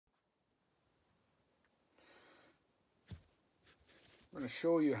I'm going to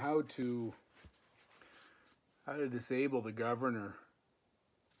show you how to disable the governor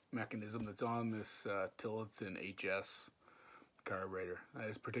mechanism that's on this Tillotson HS carburetor.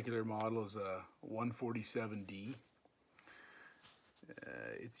 This particular model is a 147D.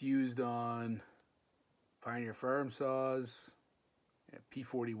 It's used on Pioneer Farm saws,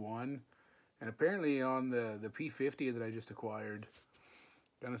 P41, and apparently on the P50 that I just acquired.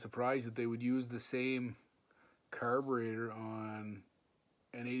 Kind of surprised that they would use the same carburetor on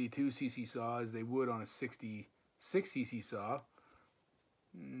an 82cc saw as they would on a 66cc saw.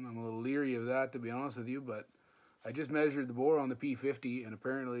 I'm a little leery of that, to be honest with you, but I just measured the bore on the P50, and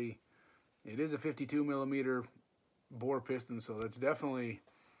apparently it is a 52 millimeter bore piston, so that's definitely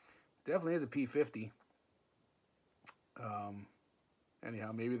is a P50.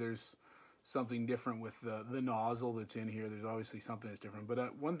 Anyhow, maybe there's something different with the nozzle that's in here. There's obviously something that's different,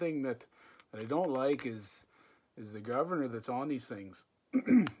 but one thing that I don't like is the governor that's on these things.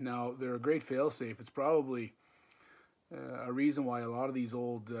 Now, they're a great fail-safe. It's probably a reason why a lot of these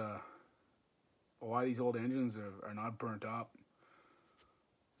old engines are not burnt up.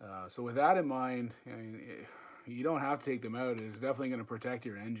 So with that in mind, I mean, you don't have to take them out. It's definitely going to protect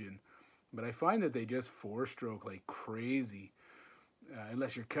your engine. But I find that they just four-stroke like crazy,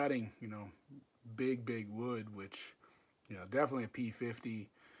 unless you're cutting, big wood, which, definitely a P50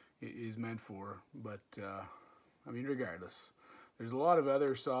 is meant for. But, I mean, regardless. There's a lot of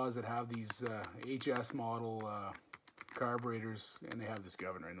other saws that have these HS model carburetors, and they have this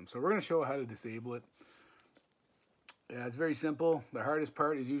governor in them. So we're going to show how to disable it. It's very simple. The hardest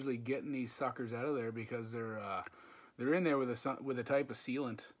part is usually getting these suckers out of there, because they're in there with a type of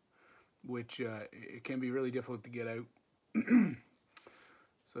sealant, which it can be really difficult to get out.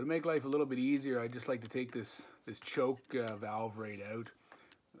 So to make life a little bit easier, I just like to take this choke valve right out.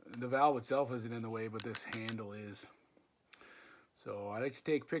 The valve itself isn't in the way, but this handle is. So I like to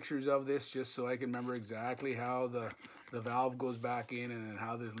take pictures of this just so I can remember exactly how the valve goes back in and then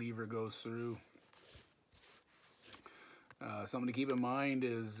how this lever goes through. Something to keep in mind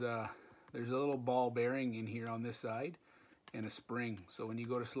is there's a little ball bearing in here on this side and a spring. So when you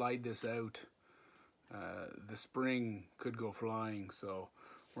go to slide this out, the spring could go flying. So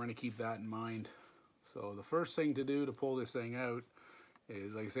we're going to keep that in mind. So the first thing to do to pull this thing out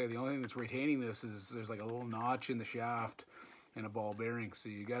is, like I say, the only thing that's retaining this is there's like a little notch in the shaft and a ball bearing. So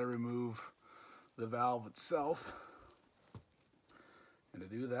you got to remove the valve itself. And to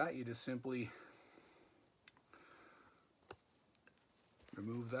do that, you just simply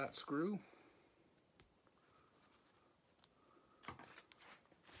remove that screw.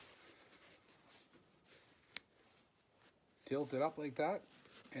 Tilt it up like that,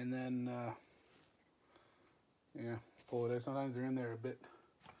 and then yeah, pull it out. Sometimes they're in there a bit.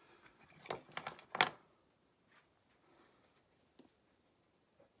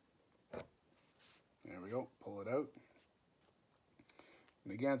 There we go, pull it out.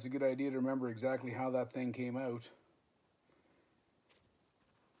 And again, it's a good idea to remember exactly how that thing came out.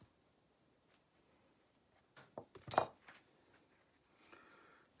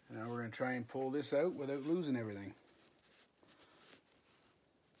 Now we're going to try and pull this out without losing everything.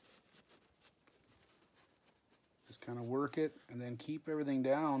 Just kind of work it and then keep everything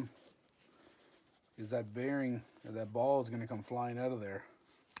down, because that bearing or that ball is going to come flying out of there.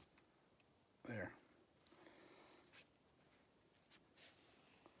 There.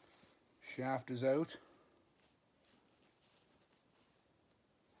 Shaft is out.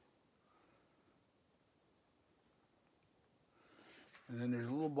 And then there's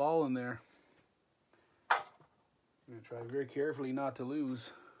a little ball in there. I'm going to try very carefully not to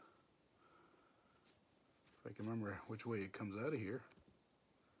lose. If I can remember which way it comes out of here.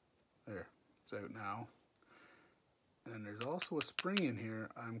 There, it's out now. And there's also a spring in here,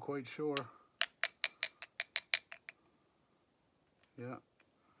 I'm quite sure. Yeah.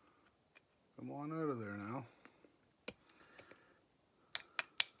 Come on out of there now.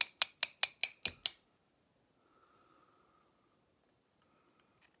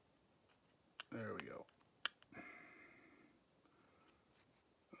 There we go.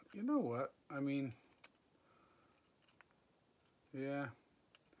 You know what? I mean, yeah.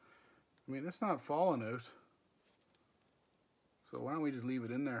 I mean, it's not falling out. So why don't we just leave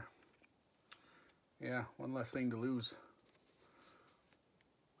it in there? Yeah, one less thing to lose.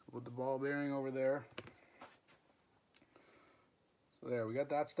 Put the ball bearing over there. So there, we got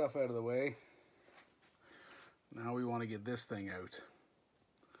that stuff out of the way. Now we want to get this thing out.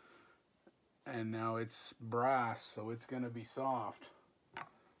 And now it's brass, so it's going to be soft.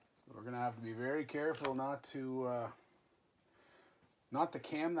 So we're going to have to be very careful not to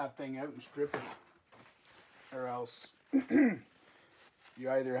cam that thing out and strip it, or else you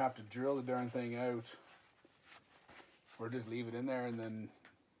either have to drill the darn thing out or just leave it in there, and then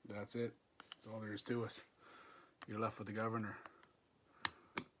that's it. That's all there is to it. You're left with the governor.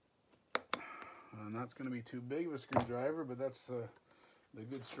 And that's going to be too big of a screwdriver, but that's the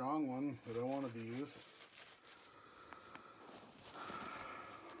good strong one that I wanted to use.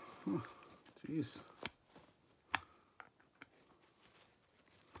 Jeez.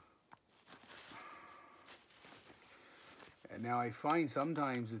 And now I find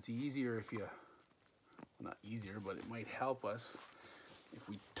sometimes it's easier if you, well, not easier, but it might help us if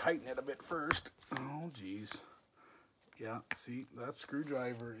we tighten it a bit first. Oh, geez. Yeah, see, that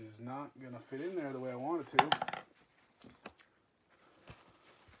screwdriver is not going to fit in there the way I want it to.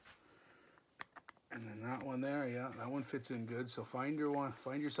 And then that one there, yeah, that one fits in good. So find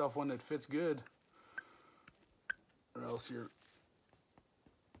yourself one that fits good, or else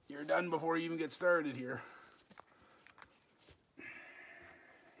you're done before you even get started here.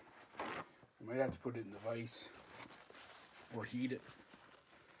 You might have to put it in the vise or heat it,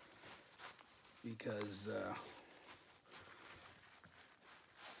 because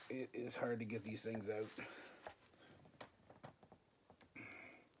it is hard to get these things out.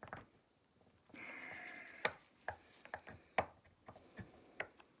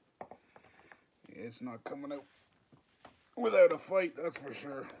 It's not coming out without a fight, that's for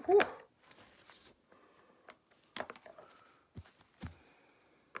sure. Whew.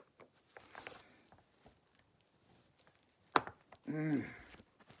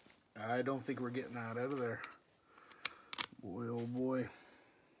 I don't think we're getting that out of there. Boy, oh boy.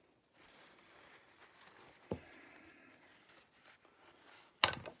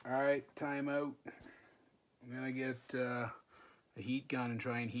 Alright, time out. I'm gonna get a heat gun and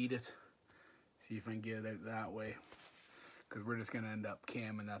try and heat it. See if I can get it out that way. Because we're just gonna end up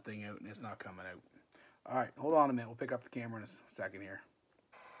camming that thing out and it's not coming out. Alright, hold on a minute. We'll pick up the camera in a second here.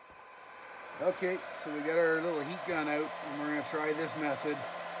 Okay, so we got our little heat gun out and we're gonna try this method.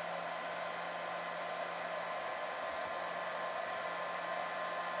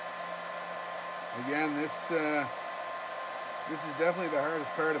 Again, this is definitely the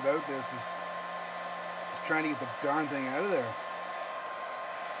hardest part about this, is trying to get the darn thing out of there.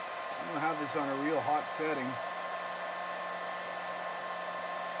 I'm gonna have this on a real hot setting.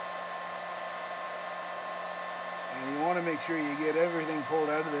 And you want to make sure you get everything pulled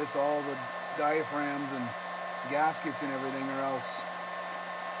out of this, all the diaphragms and gaskets and everything, or else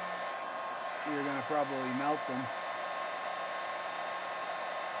you're gonna probably melt them.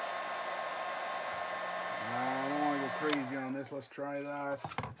 I don't want to go crazy on this. Let's try that.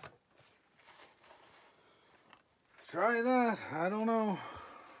 Let's try that. I don't know.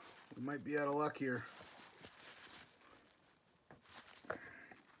 We might be out of luck here.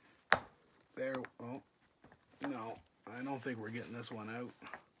 There. Oh, no. I don't think we're getting this one out.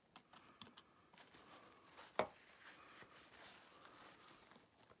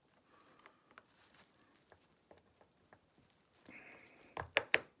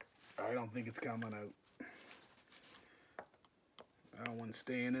 I don't think it's coming out. That one's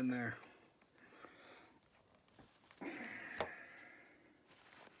staying in there.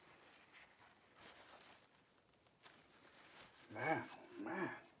 Man, oh man.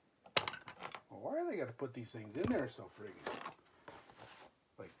 Well, why are they got to put these things in there so friggin'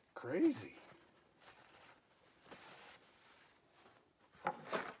 like crazy?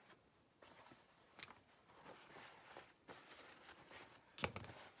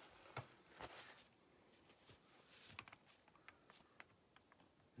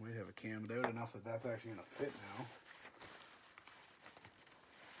 Might have it cammed out enough that that's actually going to fit now.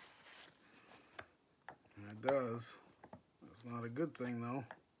 And it does. That's not a good thing though.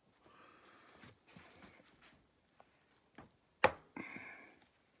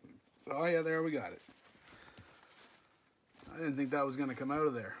 Oh yeah, there we got it. I didn't think that was going to come out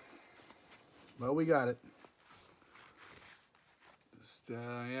of there. But we got it. Just,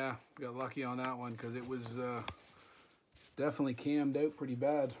 yeah, got lucky on that one because it was definitely cammed out pretty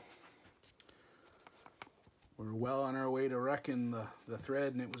bad. We're well on our way to wrecking the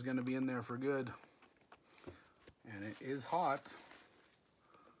thread, and it was going to be in there for good. And it is hot.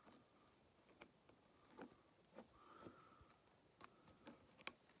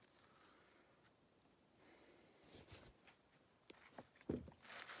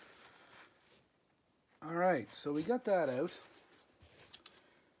 All right, so we got that out.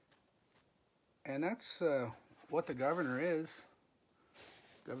 And that's what the governor is.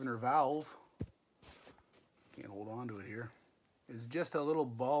 Governor valve. Can't hold on to it here. Is just a little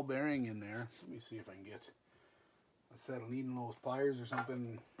ball bearing in there. Let me see if I can get a set of needle nose pliers or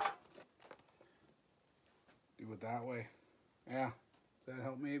something. Do it that way. Yeah, that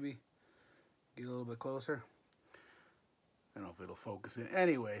help maybe? Get a little bit closer. I don't know if it'll focus in.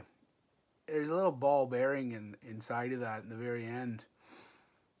 Anyway, there's a little ball bearing inside of that in the very end.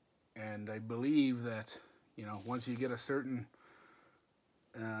 And I believe that, you know, once you get a certain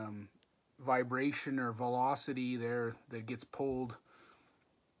vibration or velocity there that gets pulled,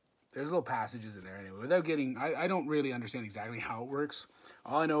 there's little passages in there anyway. Without getting, I don't really understand exactly how it works.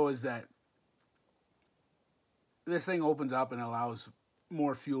 All I know is that this thing opens up and allows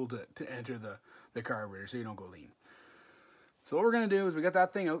more fuel to enter the carburetor so you don't go lean. So what we're going to do is we got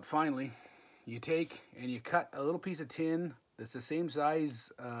that thing out finally. You take and you cut a little piece of tin that's the same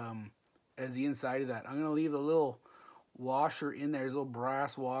size as the inside of that. I'm going to leave a little washer in there. There's a little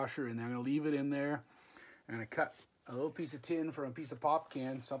brass washer in there. I'm going to leave it in there. I'm going to cut a little piece of tin from a piece of pop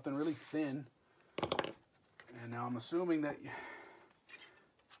can, something really thin. And now I'm assuming that, you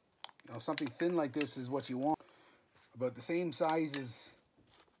know, something thin like this is what you want. About the same size as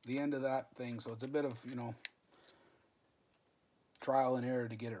the end of that thing. So it's a bit of, you know, trial and error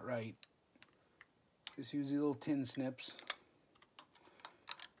to get it right. Just use these little tin snips.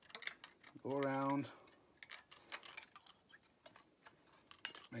 Go around.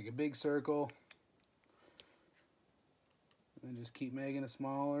 Make a big circle. And just keep making it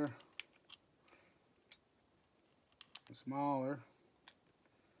smaller. And smaller.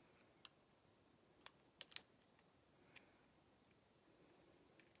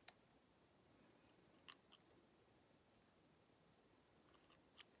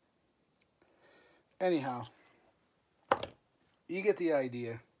 Anyhow, you get the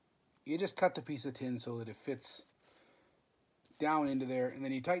idea. You just cut the piece of tin so that it fits down into there, and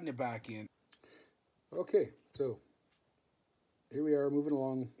then you tighten it back in. Okay, so here we are moving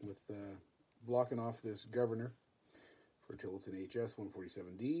along with blocking off this governor for Tillotson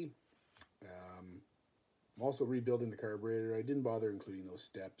HS147D. I'm also rebuilding the carburetor. I didn't bother including those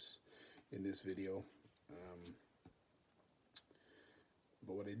steps in this video.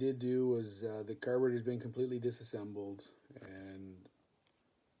 But what I did do was the carburetor's been completely disassembled, and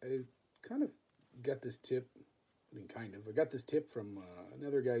I kind of got this tip. I got this tip from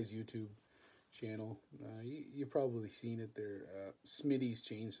another guy's YouTube channel. You've probably seen it there, Smitty's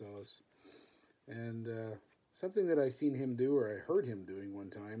Chainsaws. And something that I seen him do, or I heard him doing one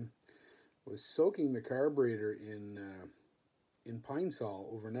time, was soaking the carburetor in Pine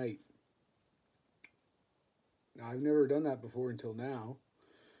Sol overnight. Now, I've never done that before until now.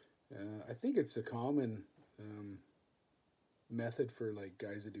 I think it's a common method for like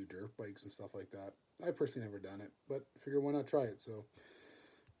guys that do dirt bikes and stuff like that. I've personally never done it, but I figure why not try it. So,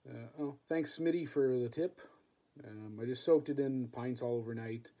 thanks Smitty for the tip. I just soaked it in Pine Sol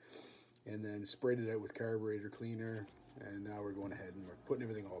overnight and then sprayed it out with carburetor cleaner. And now we're going ahead and we're putting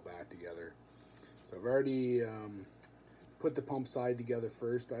everything all back together. So I've already put the pump side together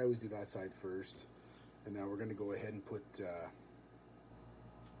first. I always do that side first. And now we're going to go ahead and put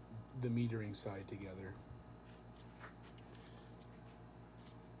the metering side together.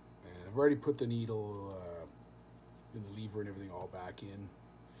 And I've already put the needle and the lever and everything all back in.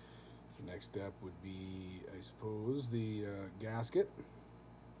 So next step would be, I suppose, the gasket.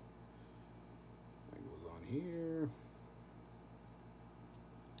 That goes on here.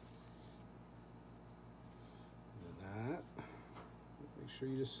 And that. Make sure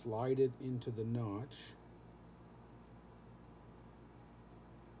you just slide it into the notch.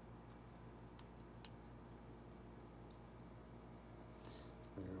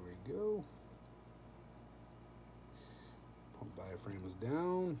 There we go. Pump diaphragm is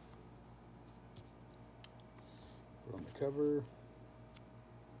down. Put on the cover.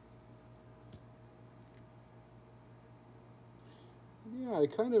 Yeah, I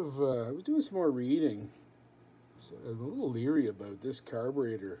kind of, I was doing some more reading. So I'm a little leery about this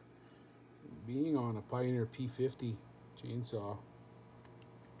carburetor being on a Pioneer P50 chainsaw.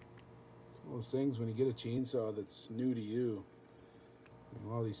 It's one of those things when you get a chainsaw that's new to you. I mean,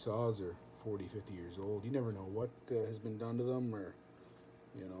 a lot of these saws are 40, 50 years old. You never know what has been done to them, or,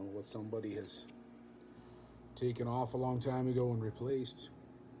 you know, what somebody has taken off a long time ago and replaced.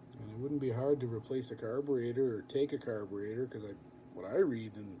 And it wouldn't be hard to replace a carburetor or take a carburetor, because what I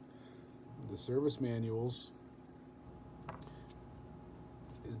read in the service manuals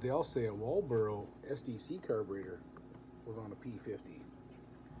is they all say a Walboro SDC carburetor was on a P50.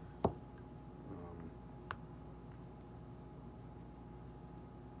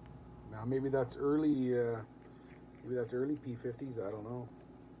 Now maybe that's early P50s. I don't know.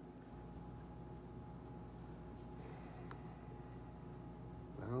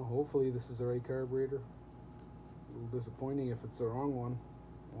 Well, hopefully this is the right carburetor. A little disappointing if it's the wrong one.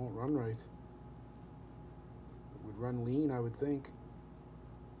 It won't run right. It would run lean, I would think.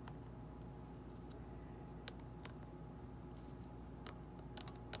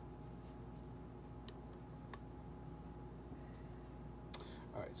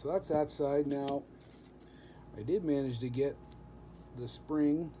 Alright, so that's that side. Now, I did manage to get the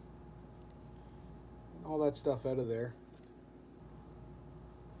spring and all that stuff out of there,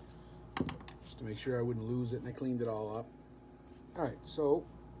 just to make sure I wouldn't lose it, and I cleaned it all up. Alright, so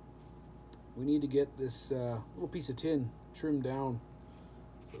we need to get this little piece of tin trimmed down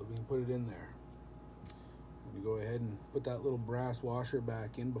so that we can put it in there. I'm going to go ahead and put that little brass washer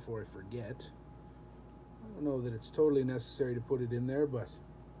back in before I forget. I don't know that it's totally necessary to put it in there, but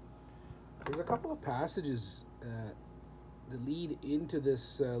there's a couple of passages that lead into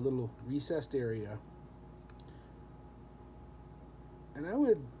this little recessed area, and I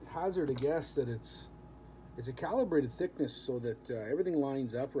would hazard a guess that it's a calibrated thickness so that everything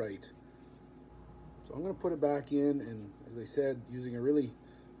lines up right. So I'm going to put it back in, and as I said, using a really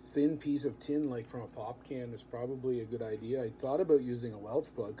thin piece of tin like from a pop can is probably a good idea. I thought about using a Welch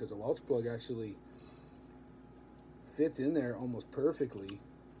plug, because a Welch plug actually fits in there almost perfectly,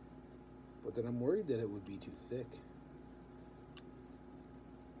 but then I'm worried that it would be too thick.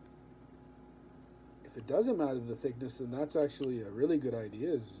 If it doesn't matter the thickness, then that's actually a really good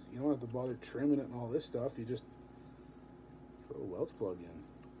idea. Is you don't have to bother trimming it and all this stuff. You just throw a Welch plug in.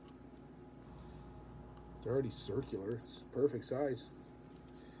 It's already circular. It's perfect size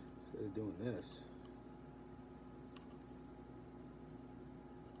instead of doing this.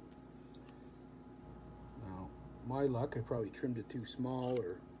 Now, my luck, I probably trimmed it too small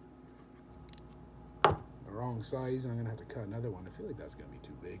or the wrong size, and I'm gonna have to cut another one. I feel like that's gonna be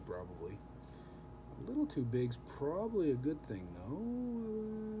too big, probably. A little too big's probably a good thing, though.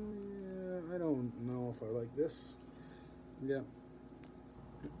 Yeah, I don't know if I like this. Yeah.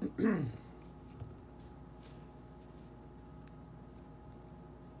 A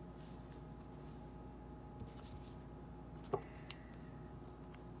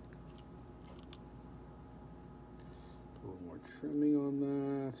little more trimming on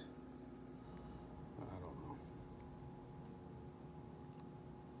that. I don't know.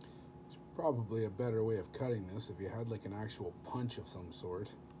 It's probably a better way of cutting this if you had like an actual punch of some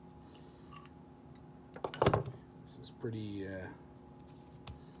sort. This is pretty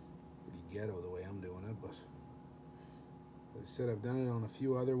ghetto the way I'm doing it, but as I said, I've done it on a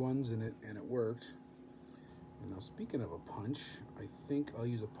few other ones and it worked. And now, speaking of a punch, I think I'll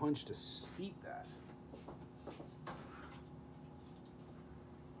use a punch to seat that.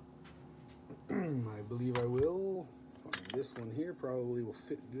 I believe I will. Find this one here, probably will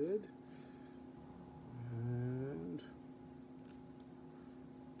fit good. And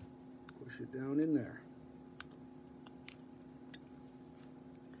push it down in there.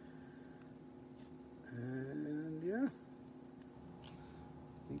 And yeah, I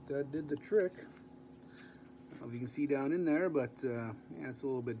think that did the trick. I don't know if you can see down in there, but yeah, it's a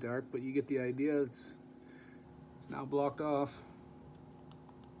little bit dark, but you get the idea. It's now blocked off.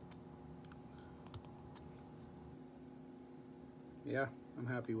 Yeah, I'm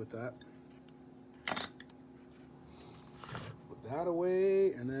happy with that. Put that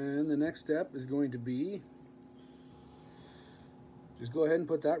away, and then the next step is going to be just go ahead and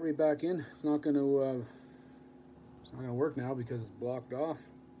put that right back in. It's not going to work now because it's blocked off,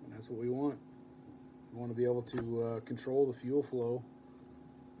 and that's what we want. We want to be able to control the fuel flow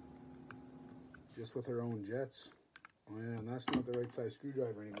just with our own jets. Oh yeah, and that's not the right size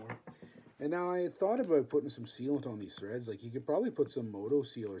screwdriver anymore. And now I had thought about putting some sealant on these threads. Like, you could probably put some Moto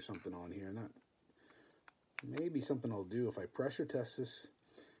Seal or something on here, and that may be something I'll do. If I pressure test this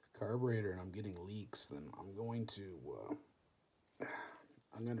carburetor and I'm getting leaks, then I'm going to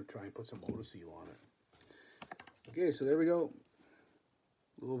try and put some Moto Seal on it. Okay, so there we go.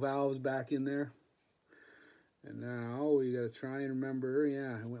 Little valves back in there. And now we got to try and remember,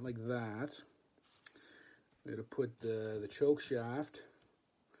 yeah, it went like that. We got to put the choke shaft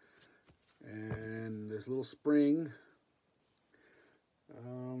and this little spring.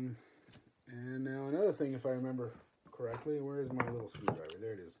 And now another thing, if I remember correctly, where is my little screwdriver?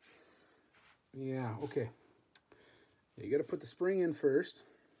 There it is. Yeah, okay. You got to put the spring in first.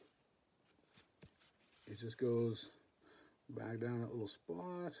 It just goes back down that little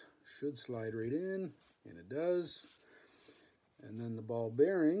spot. Should slide right in, and it does. And then the ball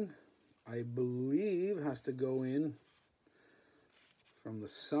bearing, I believe, has to go in from the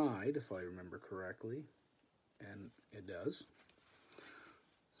side, if I remember correctly, and it does.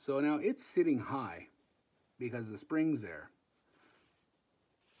 So now it's sitting high because the spring's there.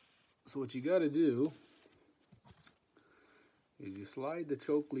 So what you got to do is you slide the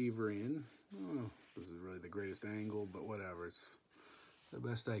choke lever in. Oh, this is really the greatest angle, but whatever. It's the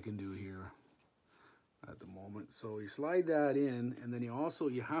best I can do here at the moment. So you slide that in, and then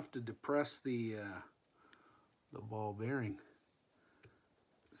you have to depress the ball bearing.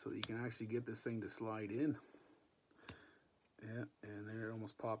 so that you can actually get this thing to slide in. Yeah, and there it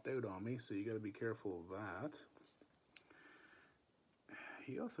almost popped out on me, so you got to be careful of that.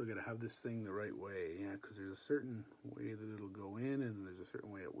 You also got to have this thing the right way, yeah, because there's a certain way that it'll go in, and there's a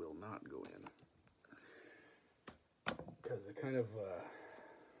certain way it will not go in. Because it kind of,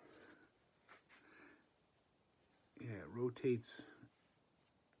 yeah, it rotates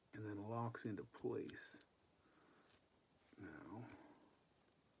and then locks into place. Now,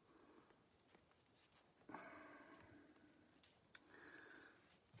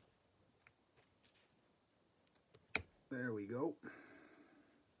 there we go.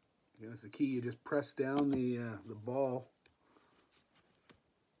 Yeah, that's the key. You just press down the ball.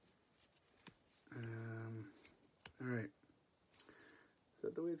 All right. Is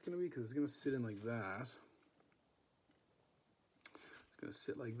that the way it's going to be? Because it's going to sit in like that. It's going to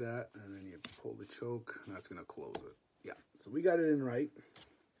sit like that, and then you pull the choke, and that's going to close it. Yeah, so we got it in right.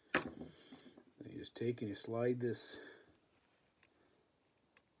 And you just take and you slide this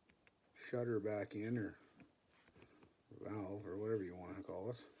shutter back in, or valve, or whatever you want to call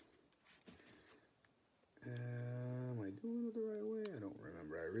it. Am I doing it the right way? I don't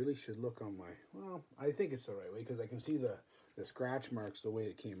remember. I really should look on my... Well, I think it's the right way because I can see the scratch marks the way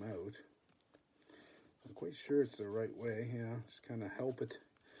it came out. I'm quite sure it's the right way. Yeah, just kind of help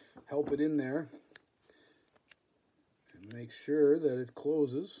it in there, and make sure that it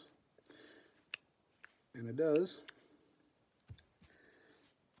closes. And it does.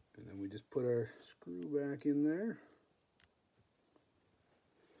 And then we just put our screw back in there.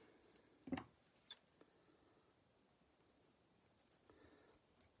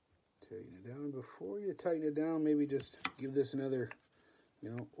 Tighten it down. Before you tighten it down, maybe just give this another,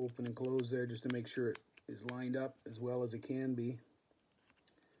 open and close there, just to make sure it is lined up as well as it can be.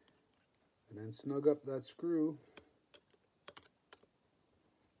 And then snug up that screw.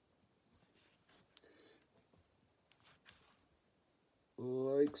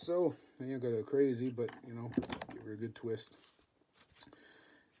 Like so. I ain't gonna go crazy, but give her a good twist.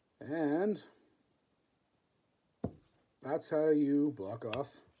 And that's how you block off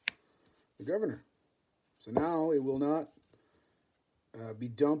the governor. So now it will not be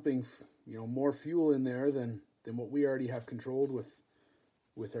dumping, more fuel in there than what we already have controlled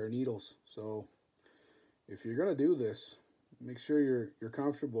with our needles. So if you're gonna do this, make sure you're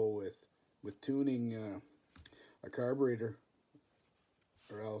comfortable with tuning a carburetor,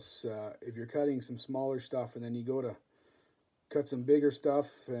 or else if you're cutting some smaller stuff and then you go to cut some bigger stuff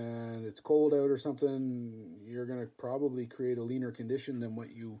and it's cold out or something, you're gonna probably create a leaner condition than what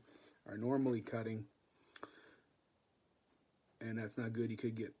you are normally cutting, and that's not good. It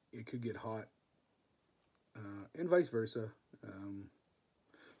could get hot, and vice versa.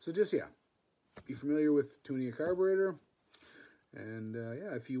 So just be familiar with tuning a carburetor, and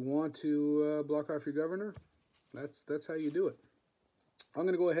if you want to block off your governor, that's how you do it. I'm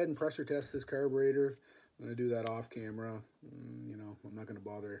gonna go ahead and pressure test this carburetor. I'm gonna do that off camera. I'm not gonna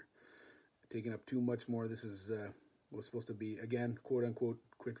bother taking up too much more. This is was supposed to be, again, quote unquote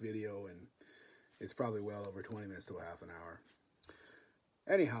quick video, and it's probably well over 20 minutes to a half an hour.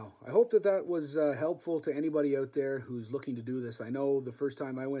 Anyhow, I hope that was helpful to anybody out there who's looking to do this. I know the first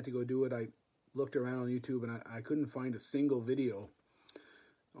time I went to go do it, I looked around on YouTube and I couldn't find a single video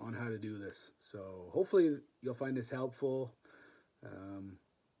on how to do this. So hopefully you'll find this helpful.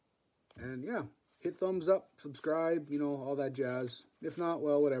 And yeah, hit thumbs up, subscribe, all that jazz. If not,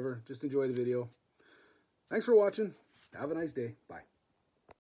 well, whatever. Just enjoy the video. Thanks for watching. Have a nice day. Bye.